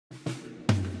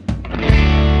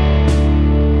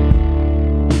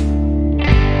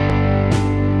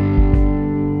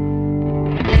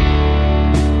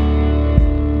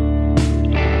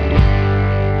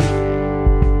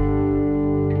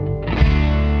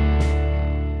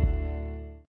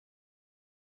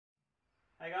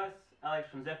Alex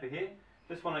from Zephyr here.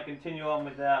 Just want to continue on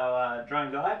with our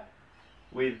drone guide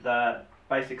with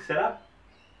basic setup.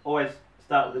 Always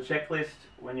start with a checklist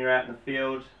when you're out in the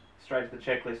field, straight to the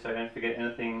checklist so you don't forget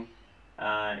anything.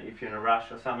 If you're in a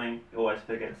rush or something, you always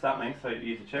forget something, so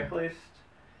use a checklist.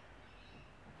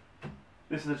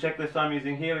 This is the checklist I'm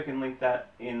using here. We can link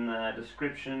that in the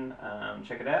description.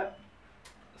 Check it out.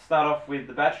 Start off with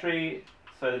the battery.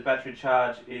 So the battery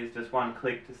charge is just one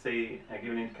click to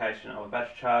give an indication of a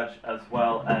battery charge, as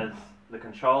well as the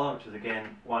controller, which is again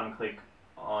one click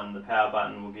on the power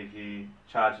button will give you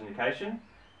charge indication.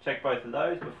 Check both of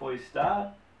those before you start.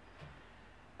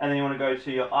 And then you want to go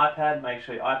to your iPad, make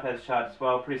sure your iPad's charged as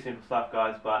well. Pretty simple stuff,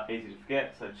 guys, but easy to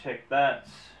forget, so check that.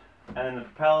 And then the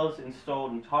propellers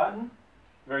installed and tightened.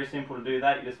 Very simple to do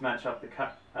that. You just match up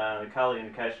the colour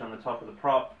indication on the top of the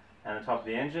prop and the top of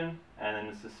the engine, and then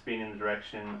it's the spin in the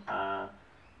direction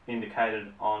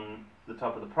indicated on the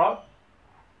top of the prop.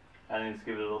 And then just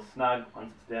give it a little snug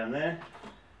once it's down there.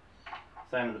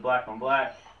 Same with the black on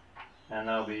black, and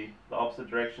they'll be the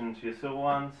opposite direction to your silver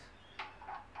ones.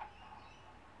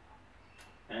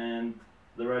 And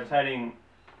the rotation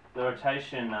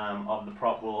of the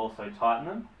prop will also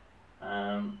tighten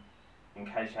them, in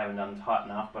case you haven't done tight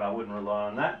enough, but I wouldn't rely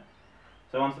on that.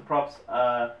 So once the props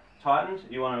are tightened,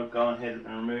 you want to go ahead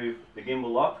and remove the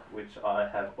gimbal lock, which I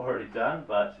have already done,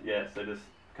 but yeah, so just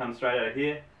come straight out of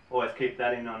here. Always keep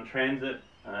that in on transit,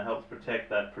 and it helps protect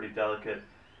that pretty delicate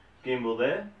gimbal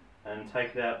there. And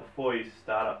take it out before you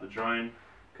start up the drone,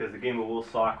 because the gimbal will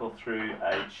cycle through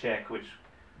a check which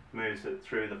moves it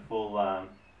through the full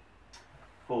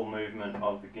movement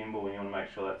of the gimbal, and you want to make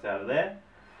sure that's out of there.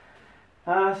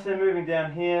 So moving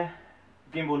down here,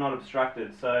 gimbal not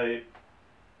obstructed, so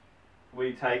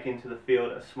we take into the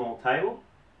field a small table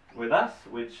with us,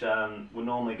 which will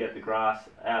normally get the grass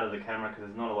out of the camera because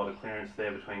there's not a lot of clearance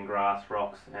there between grass,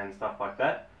 rocks and stuff like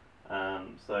that.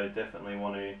 So definitely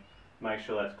want to make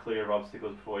sure that's clear of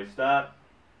obstacles before you start.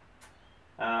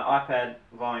 iPad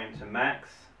volume to max,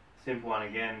 simple one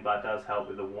again, but does help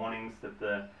with the warnings that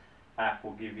the app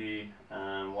will give you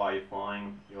while you're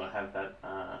flying. You want to have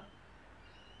that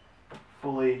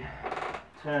fully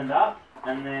turned up,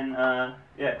 and then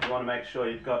yeah, you want to make sure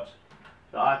you've got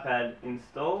the iPad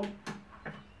installed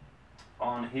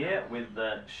on here with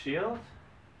the shield,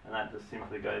 and that just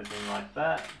simply goes in like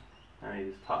that, and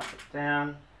you just tighten it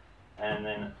down. And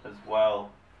then as well,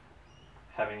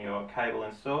 having your cable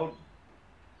installed,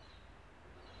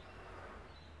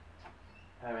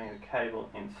 having the cable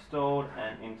installed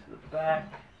and into the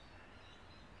back,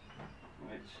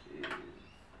 which is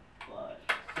like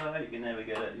so. You can never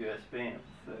get a USB in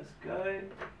the first go,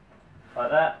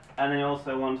 like that. And then you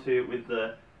also want to, with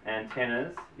the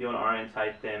antennas, you want to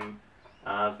orientate them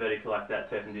vertical like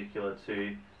that, perpendicular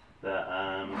to the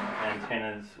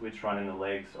antennas which run in the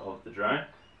legs of the drone.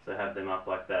 So have them up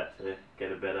like that to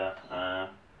get a better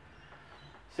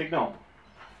signal.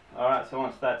 Alright, so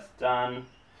once that's done,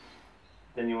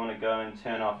 then you want to go and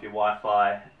turn off your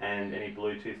Wi-Fi and any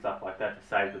Bluetooth stuff like that to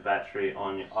save the battery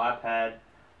on your iPad.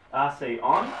 RC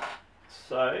on,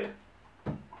 so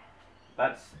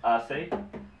that's RC,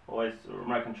 always the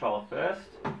remote controller first,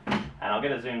 and I'll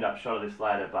get a zoomed up shot of this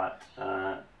later, but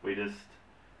we just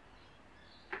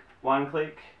one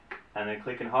click and then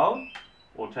click and hold,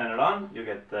 we'll turn it on. You'll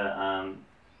get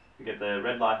the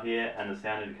red light here and the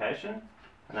sound indication,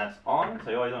 and that's on,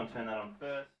 so you always want to turn that on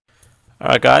first.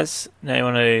 Alright guys, now you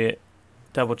want to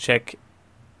double check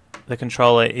the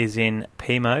controller is in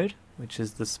P mode, which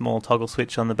is the small toggle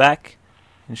switch on the back.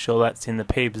 Ensure that's in the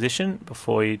P position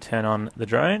before you turn on the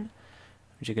drone,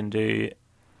 which you can do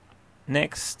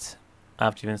next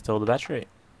after you've installed the battery.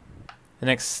 The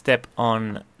next step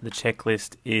on the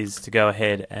checklist is to go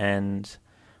ahead and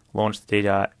launch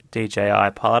the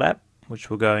DJI Pilot app,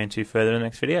 which we'll go into further in the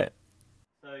next video.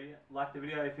 So yeah, like the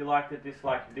video if you liked it,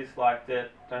 dislike if you disliked it,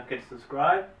 don't forget to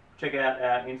subscribe. Check out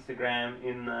our Instagram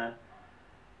in the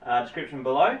description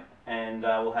below, and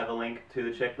we'll have a link to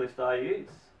the checklist I use.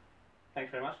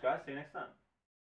 Thanks very much guys, see you next time.